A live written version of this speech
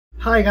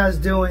How you guys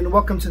doing?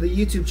 Welcome to the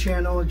YouTube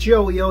channel,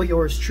 Joey-O,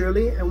 yours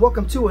truly, and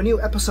welcome to a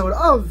new episode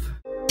of...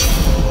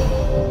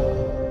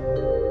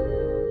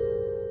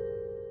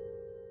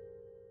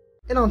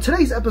 And on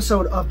today's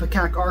episode of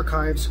Pecach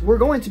Archives, we're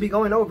going to be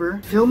going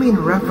over filming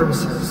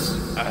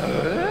references.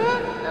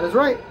 That is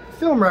right.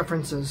 Film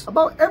references.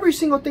 About every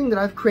single thing that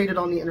I've created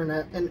on the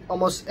internet, and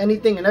almost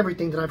anything and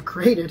everything that I've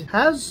created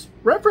has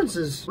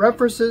references.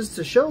 References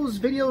to shows,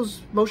 videos,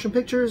 motion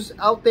pictures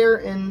out there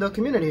in the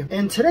community.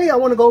 And today I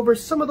want to go over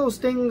some of those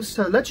things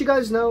to let you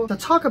guys know, to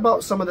talk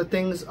about some of the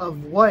things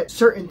of what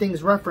certain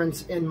things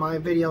reference in my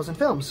videos and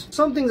films.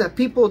 Some things that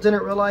people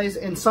didn't realize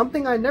and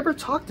something I never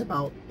talked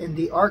about in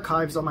the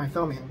archives of my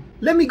filming.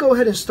 Let me go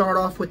ahead and start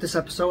off with this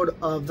episode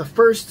of the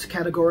first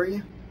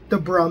category. The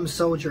Brum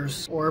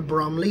Soldiers, or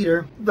Brum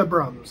Leader, the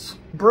Brums.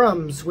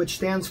 Brums, which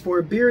stands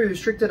for Bureau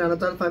Restricted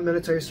Unidentified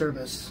Military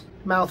Service.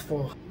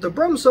 Mouthful. The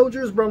Brum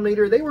Soldiers, Brum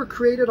Leader, they were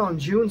created on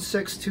June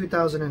 6,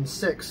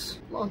 2006.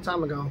 A long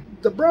time ago.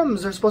 The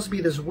Brums are supposed to be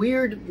this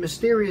weird,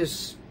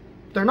 mysterious...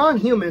 They're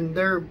non-human,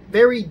 they're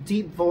very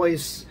deep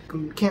voice.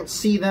 Can't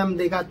see them.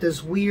 They got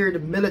this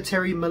weird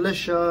military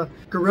militia,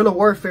 guerrilla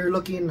warfare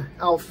looking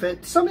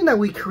outfit. Something that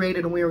we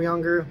created when we were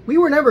younger. We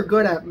were never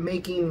good at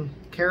making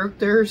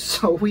characters,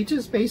 so we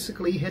just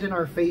basically hid in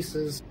our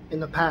faces in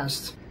the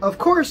past. Of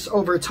course,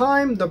 over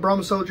time, the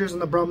Brum Soldiers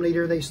and the Brum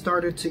Leader, they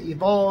started to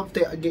evolve.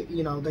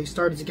 They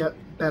started to get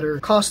better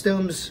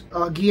costumes,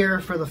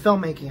 gear for the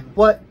filmmaking.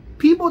 What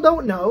people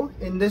don't know,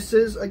 and this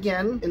is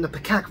again in the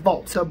Pecach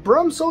Vault, the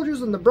Brum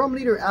Soldiers and the Brum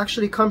Leader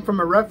actually come from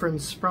a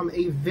reference from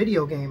a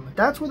video game.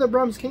 That's where the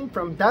Brums came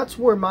from. That's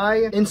where my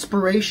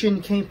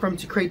inspiration came from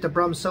to create the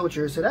Brum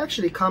Soldiers. It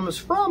actually comes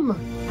from...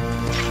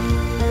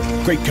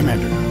 Great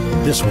Commander,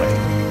 this way.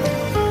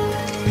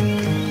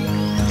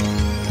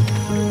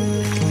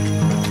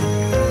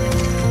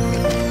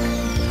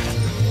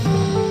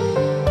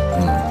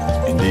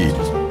 Indeed.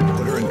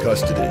 Put her in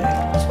custody.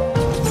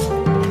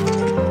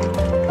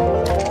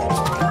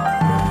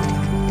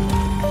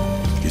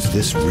 Is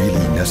this really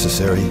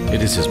necessary?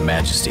 It is His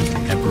Majesty,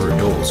 Emperor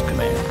Dole's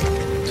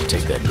command to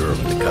take that girl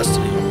into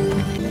custody.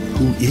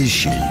 Who is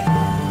she?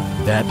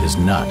 That is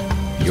not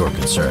your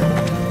concern.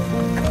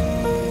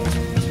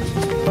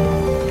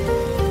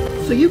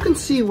 So you can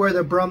see where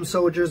the Brum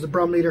Soldiers, the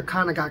Brum Leader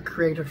kind of got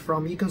created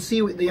from. You can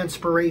see the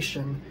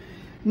inspiration.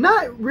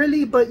 Not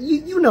really, but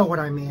you know what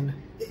I mean.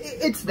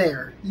 It's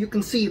there. You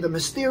can see the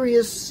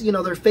mysterious,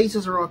 their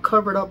faces are all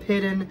covered up,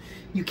 hidden.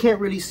 You can't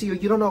really see, or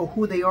you don't know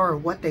who they are or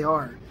what they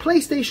are.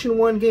 PlayStation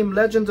 1 game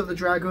Legends of the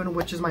Dragoon,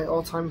 which is my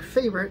all-time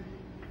favorite.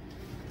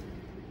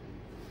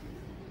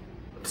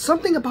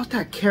 Something about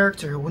that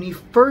character, when you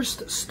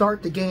first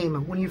start the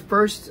game, when you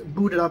first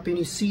boot it up and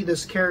you see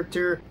this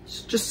character,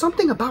 just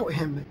something about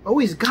him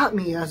always got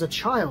me as a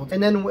child.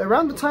 And then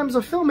around the times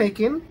of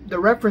filmmaking, the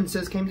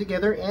references came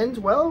together and,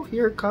 well,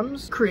 here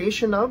comes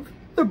creation of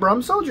the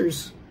Brum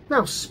Soldiers.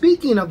 Now,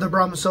 speaking of the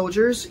Brum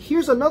Soldiers,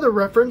 here's another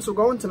reference. We'll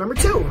go into number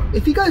 2.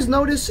 If you guys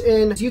notice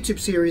in this YouTube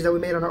series that we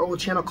made on our old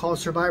channel called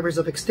Survivors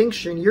of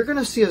Extinction, you're going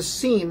to see a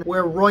scene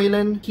where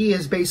Royland, he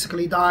is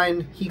basically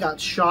dying. He got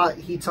shot.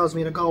 He tells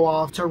me to go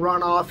off, to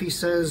run off. He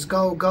says,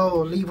 go,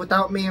 leave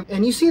without me.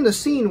 And you see in the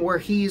scene where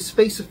he's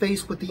face to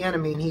face with the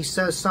enemy and he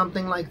says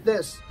something like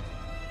this.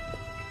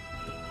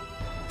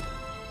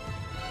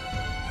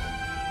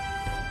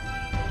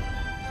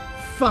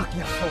 Fuck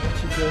you for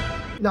what you did.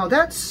 Now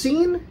that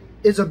scene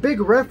is a big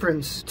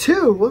reference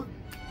to...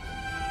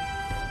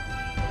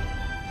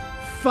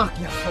 Fuck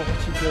you for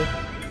what you did.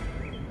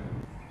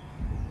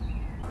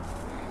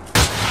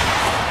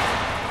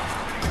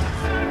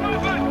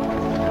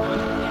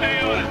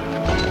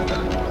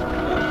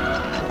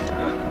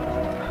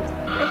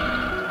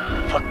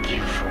 Fuck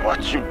you for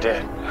what you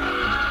did.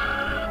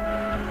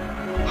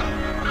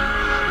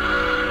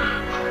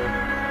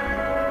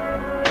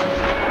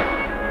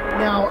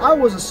 Now, I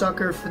was a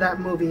sucker for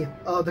that movie,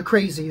 The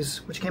Crazies,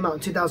 which came out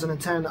in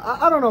 2010.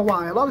 I don't know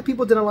why. A lot of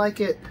people didn't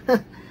like it.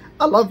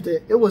 I loved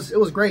it. It was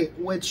great,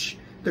 which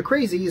The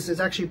Crazies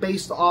is actually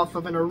based off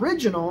of an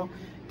original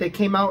that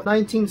came out in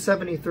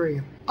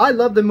 1973. I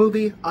loved the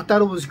movie. I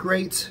thought it was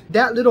great.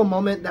 That little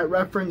moment, that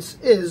reference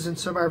is in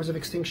Survivors of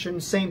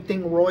Extinction. Same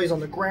thing, Roy's on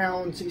the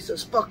ground. He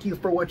says, fuck you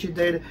for what you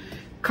did.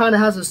 Kind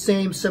of has the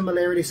same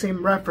similarity,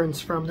 same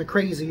reference from The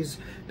Crazies,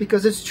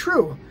 because it's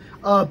true.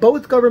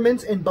 Both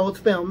governments in both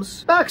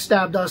films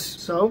backstabbed us,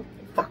 so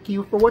fuck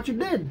you for what you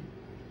did.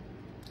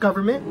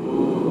 Government,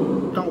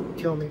 don't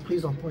kill me.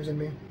 Please don't poison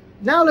me.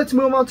 Now let's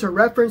move on to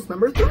reference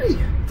number 3.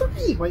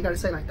 3, why you gotta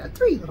say it like that?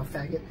 3, little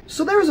faggot.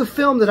 So there was a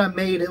film that I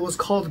made, it was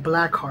called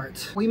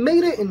Blackheart. We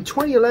made it in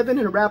 2011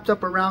 and wrapped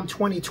up around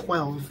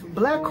 2012.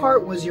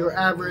 Blackheart was your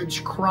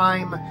average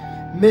crime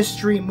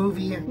mystery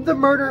movie. The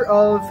murder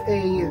of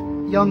a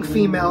young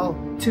female,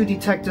 2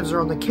 detectives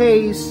are on the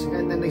case,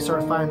 and then they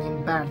start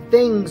finding bad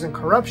things and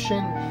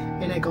corruption,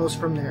 and it goes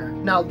from there.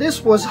 Now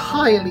this was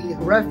highly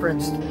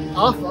referenced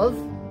off of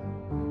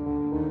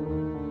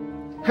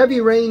Heavy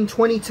Rain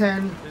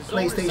 2010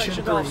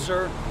 PlayStation 3.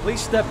 Officer,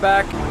 please step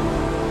back.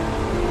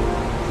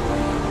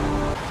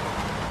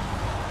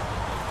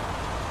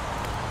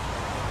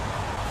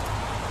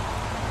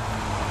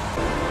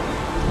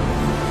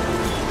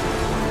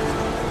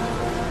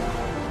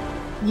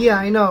 Yeah,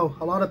 I know.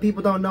 A lot of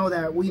people don't know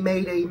that we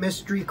made a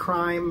mystery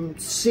crime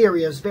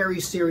serious, very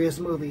serious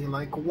movie.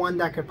 Like one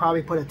that could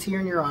probably put a tear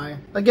in your eye.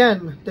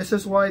 Again, this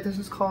is why this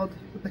is called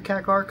the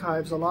Pecach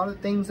Archives. A lot of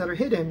things that are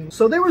hidden.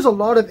 So there was a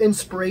lot of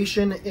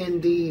inspiration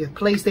in the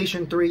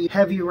PlayStation 3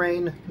 Heavy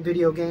Rain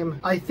video game.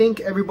 I think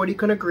everybody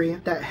can agree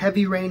that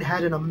Heavy Rain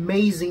had an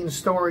amazing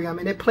story. I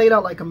mean, it played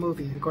out like a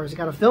movie. Of course, you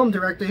got a film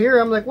director here.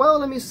 I'm like, well,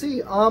 let me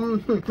see.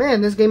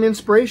 Man, this gave me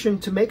inspiration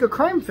to make a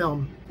crime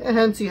film. And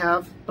hence you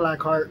have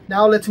Blackheart.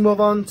 Now let's move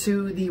on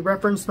to the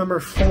reference number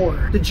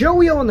 4. The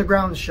Joey-O on the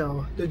Grounds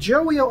show. The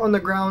Joey-O on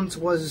the Grounds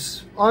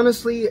was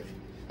honestly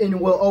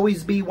and will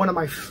always be one of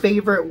my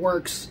favorite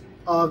works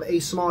of a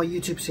small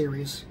YouTube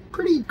series.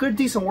 Pretty good,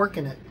 decent work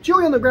in it.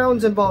 Joey on the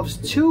Grounds involves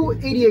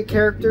 2 idiot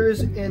characters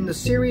in the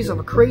series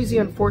of crazy,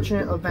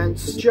 unfortunate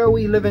events.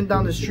 Joey living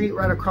down the street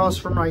right across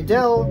from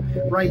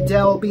Rydell,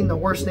 Rydell being the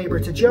worst neighbor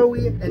to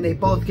Joey, and they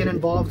both get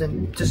involved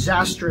in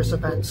disastrous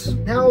events.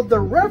 Now,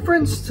 the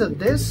reference to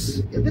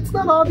this, if it's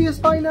not obvious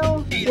by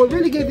now, what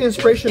really gave the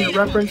inspiration to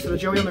reference to the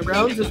Joey on the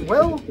Grounds is,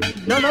 well,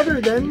 none other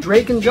than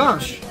Drake and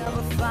Josh.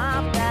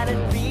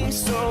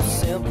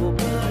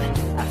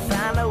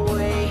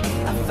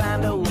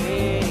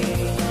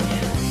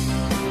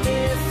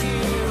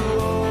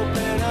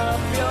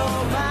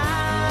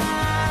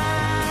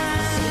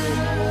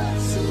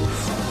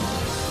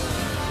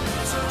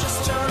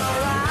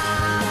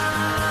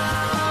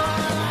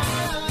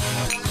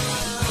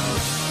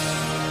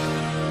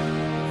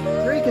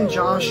 And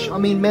Josh, I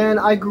mean, man,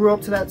 I grew up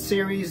to that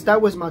series.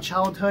 That was my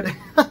childhood.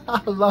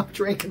 I love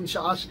Drake and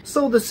Josh.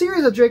 So the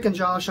series of Drake and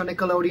Josh on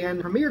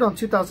Nickelodeon premiered on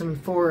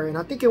 2004, and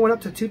I think it went up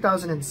to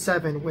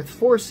 2007 with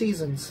 4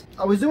 seasons.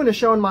 I was doing a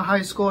show in my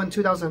high school in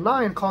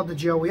 2009 called The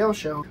Joey-O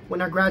Show.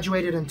 When I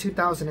graduated in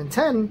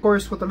 2010, of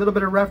course, with a little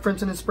bit of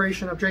reference and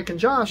inspiration of Drake and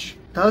Josh,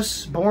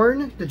 thus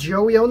born the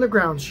Joey-O on the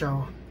Grounds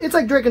show. It's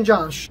like Drake and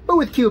Josh, but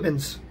with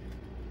Cubans.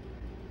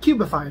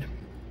 Cubified.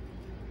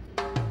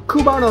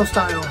 Cubano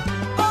style.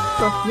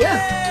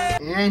 Yeah,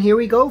 and here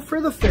we go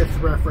for the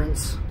 5th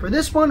reference. For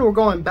this one, we're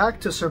going back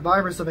to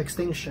Survivors of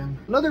Extinction,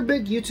 another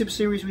big YouTube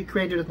series we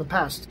created in the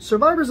past.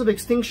 Survivors of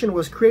Extinction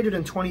was created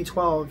in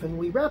 2012, and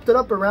we wrapped it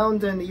up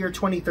around in the year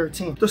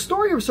 2013. The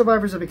story of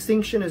Survivors of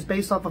Extinction is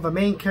based off of a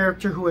main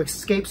character who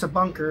escapes a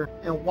bunker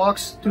and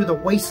walks through the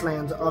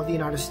wasteland of the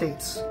United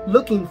States,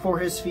 looking for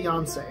his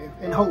fiancée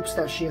in hopes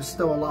that she is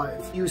still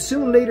alive. You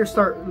soon later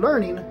start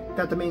learning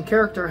that the main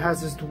character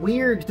has this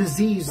weird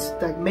disease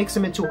that makes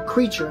him into a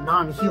creature,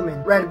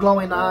 non-human, red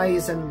glowing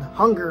eyes and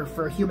hunger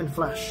for human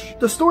flesh.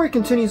 The story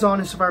continues on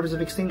in Survivors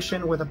of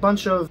Extinction with a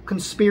bunch of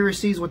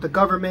conspiracies with the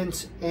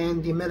government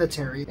and the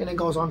military, and it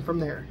goes on from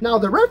there. Now,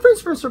 the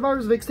reference for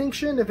Survivors of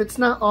Extinction, if it's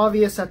not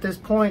obvious at this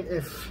point,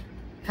 if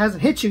it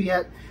hasn't hit you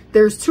yet,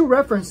 there's 2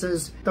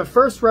 references. The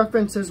first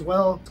reference is,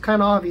 well, it's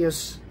kind of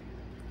obvious.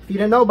 If you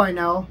didn't know by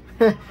now,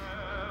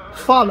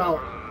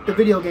 Fallout, the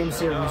video game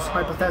series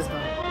by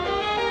Bethesda.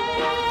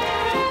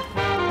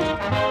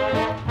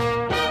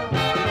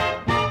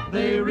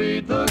 They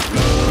read the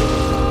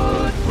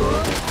good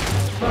book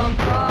from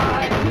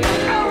Friday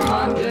till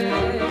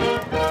Monday.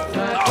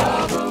 That's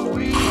how the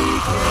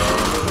weekend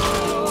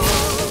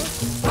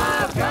goes.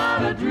 I've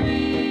got a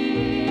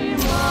dream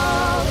of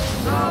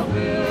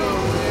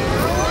Nashville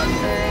one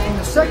day.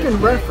 The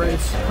second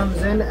reference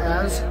comes in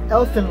as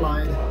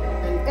Elfenlied,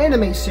 an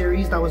anime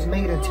series that was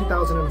made in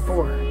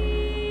 2004.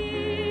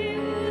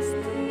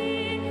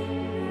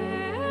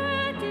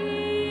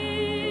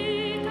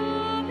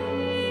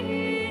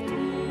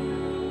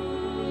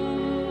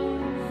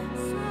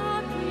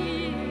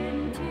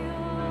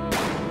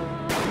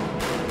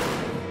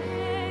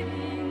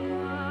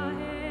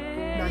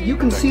 You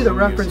can see the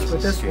reference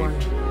with this one.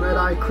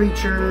 Red-eyed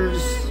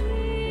creatures.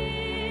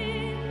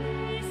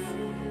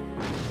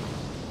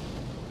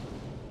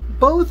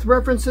 Both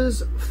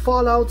references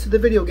Fallout, the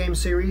video game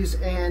series,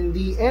 and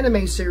the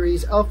anime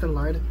series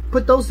Elfenlied.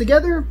 Put those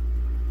together,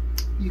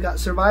 you got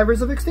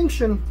Survivors of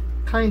Extinction,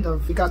 kind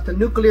of. You got the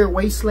nuclear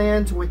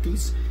wasteland with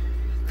these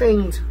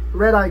fanged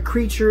red-eyed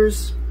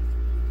creatures.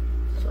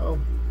 So,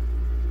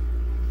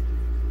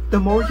 the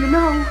more you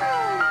know.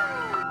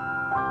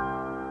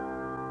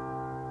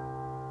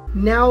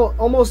 Now,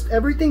 almost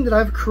everything that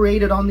I've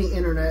created on the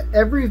internet,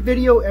 every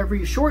video,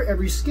 every short,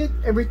 every skit,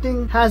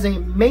 everything has a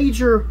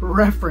major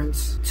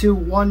reference to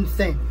one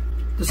thing.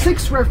 The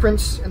 6th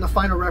reference and the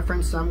final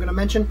reference that I'm going to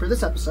mention for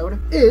this episode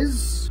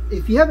is,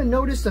 if you haven't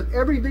noticed, of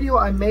every video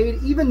I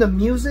made, even the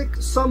music,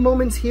 some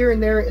moments here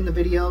and there in the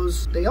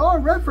videos, they all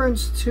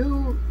reference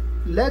to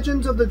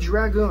Legends of the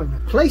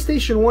Dragoon,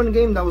 PlayStation 1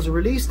 game that was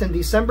released in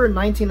December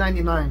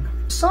 1999.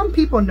 Some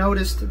people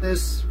noticed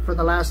this for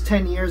the last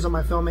 10 years of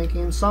my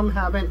filmmaking, some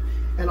haven't,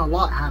 and a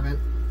lot haven't.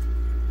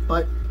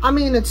 But, I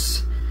mean,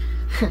 it's...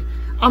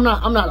 I'm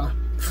not a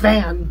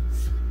fan.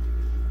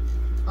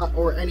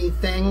 or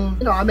anything.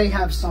 You know, I may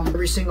have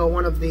every single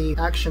one of the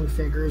action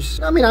figures.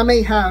 I mean, I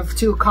may have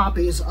 2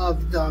 copies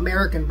of the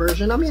American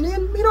version. I mean,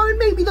 you know, it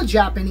may be the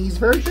Japanese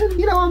version.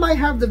 You know, I might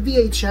have the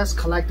VHS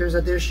collector's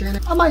edition.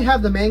 I might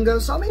have the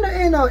mangas. I mean,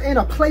 in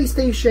a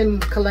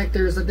PlayStation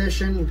collector's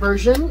edition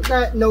version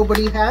that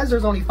nobody has.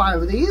 There's only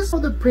 5 of these. For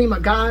the Prima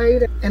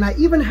Guide. And I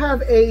even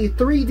have a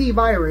 3D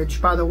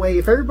Virage, by the way.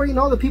 If everybody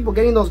knows the people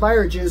getting those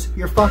Virages,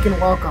 you're fucking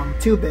welcome.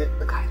 2-bit.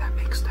 The guy that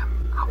makes them.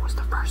 I was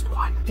the first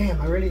one.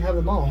 Damn, I already have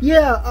them all.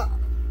 Yeah,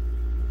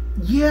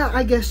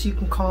 I guess you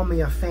can call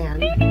me a fan.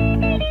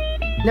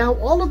 Now,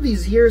 all of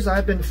these years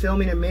I've been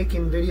filming and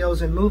making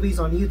videos and movies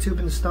on YouTube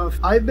and stuff,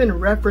 I've been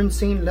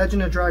referencing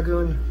Legend of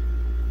Dragoon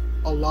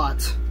a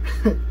lot.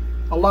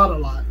 a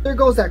lot. There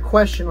goes that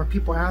question where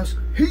people ask,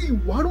 hey,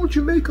 why don't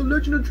you make a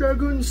Legend of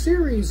Dragoon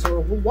series?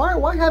 Or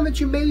why haven't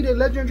you made a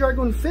Legend of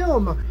Dragoon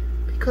film?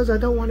 Because I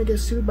don't want to get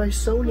sued by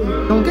Sony.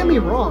 Don't get me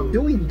wrong,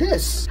 doing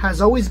this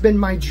has always been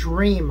my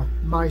dream,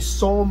 my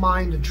soul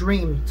mind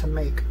dream to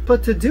make.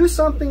 But to do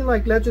something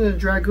like Legend of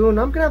Dragoon,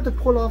 I'm gonna have to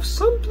pull off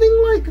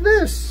something like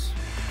this.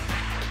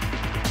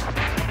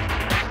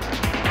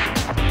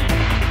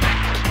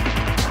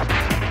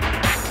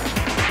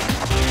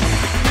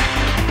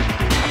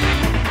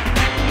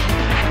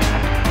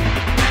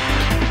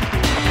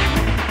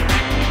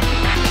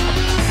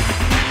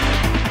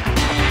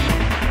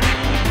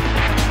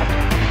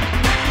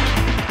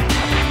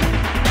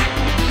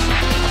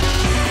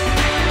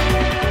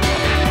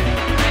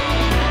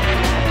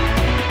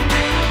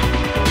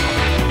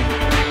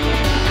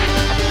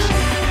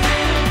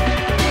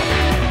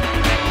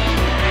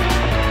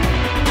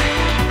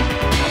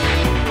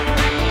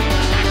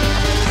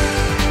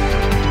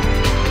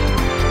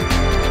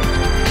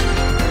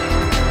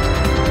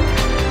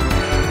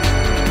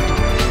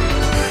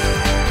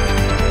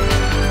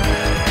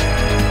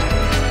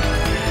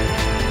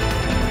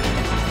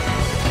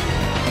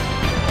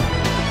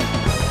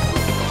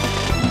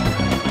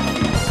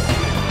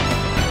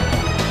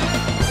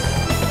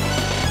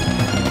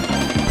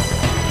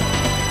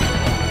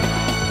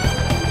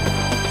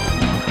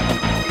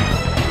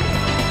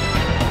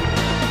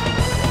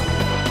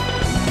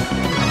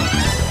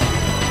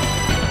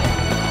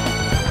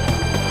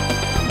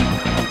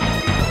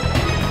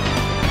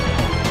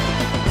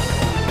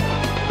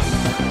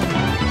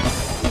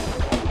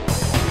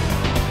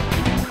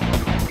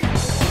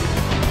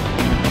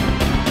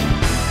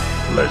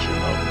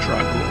 Legend of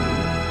Dragoon.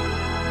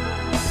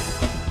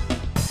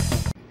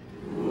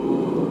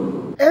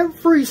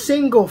 Every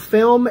single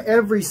film,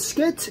 every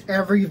skit,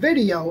 every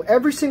video,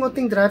 every single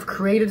thing that I've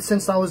created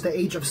since I was the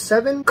age of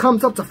 7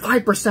 comes up to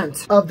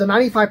 5% of the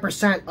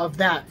 95% of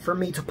that for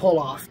me to pull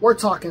off. We're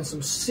talking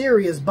some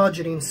serious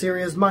budgeting,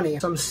 serious money,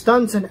 some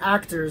stunts and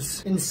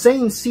actors,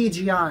 insane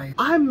CGI.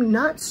 I'm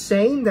not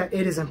saying that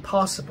it is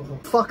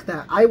impossible. Fuck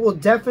that. I will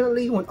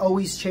definitely and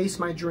always chase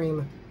my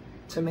dream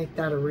to make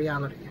that a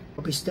reality.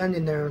 I'll be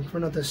standing there in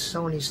front of the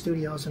Sony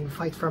studios and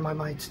fight for my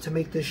might to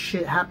make this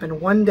shit happen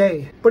one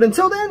day. But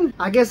until then,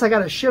 I guess I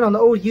gotta shit on the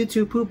old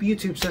YouTube poop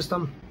YouTube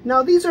system.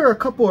 Now, these are a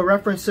couple of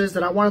references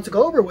that I wanted to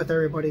go over with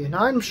everybody.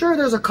 Now, I'm sure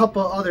there's a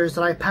couple others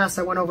that I passed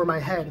that went over my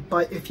head.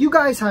 But if you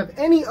guys have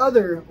any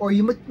other, or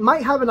you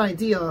might have an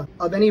idea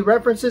of any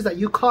references that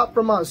you caught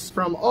from us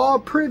from all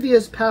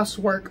previous past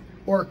work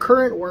or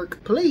current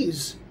work,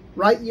 please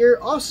write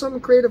your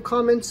awesome creative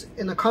comments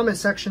in the comment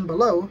section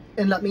below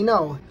and let me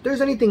know. If there's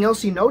anything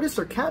else you noticed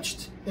or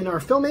catched in our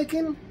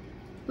filmmaking,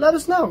 let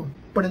us know.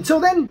 But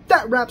until then,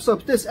 that wraps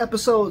up this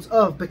episode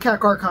of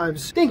Pecach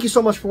Archives. Thank you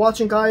so much for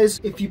watching,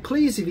 guys. If you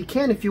please, if you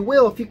can, if you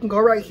will, if you can go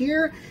right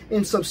here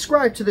and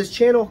subscribe to this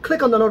channel,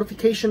 click on the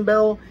notification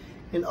bell,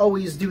 and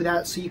always do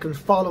that so you can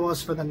follow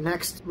us for the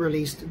next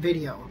released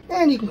video.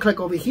 And you can click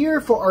over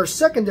here for our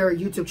secondary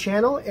YouTube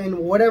channel and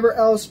whatever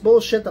else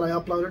bullshit that I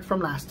uploaded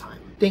from last time.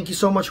 Thank you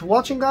so much for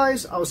watching,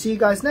 guys. I'll see you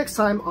guys next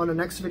time on the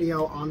next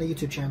video on the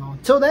YouTube channel.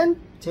 Until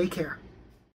then, take care.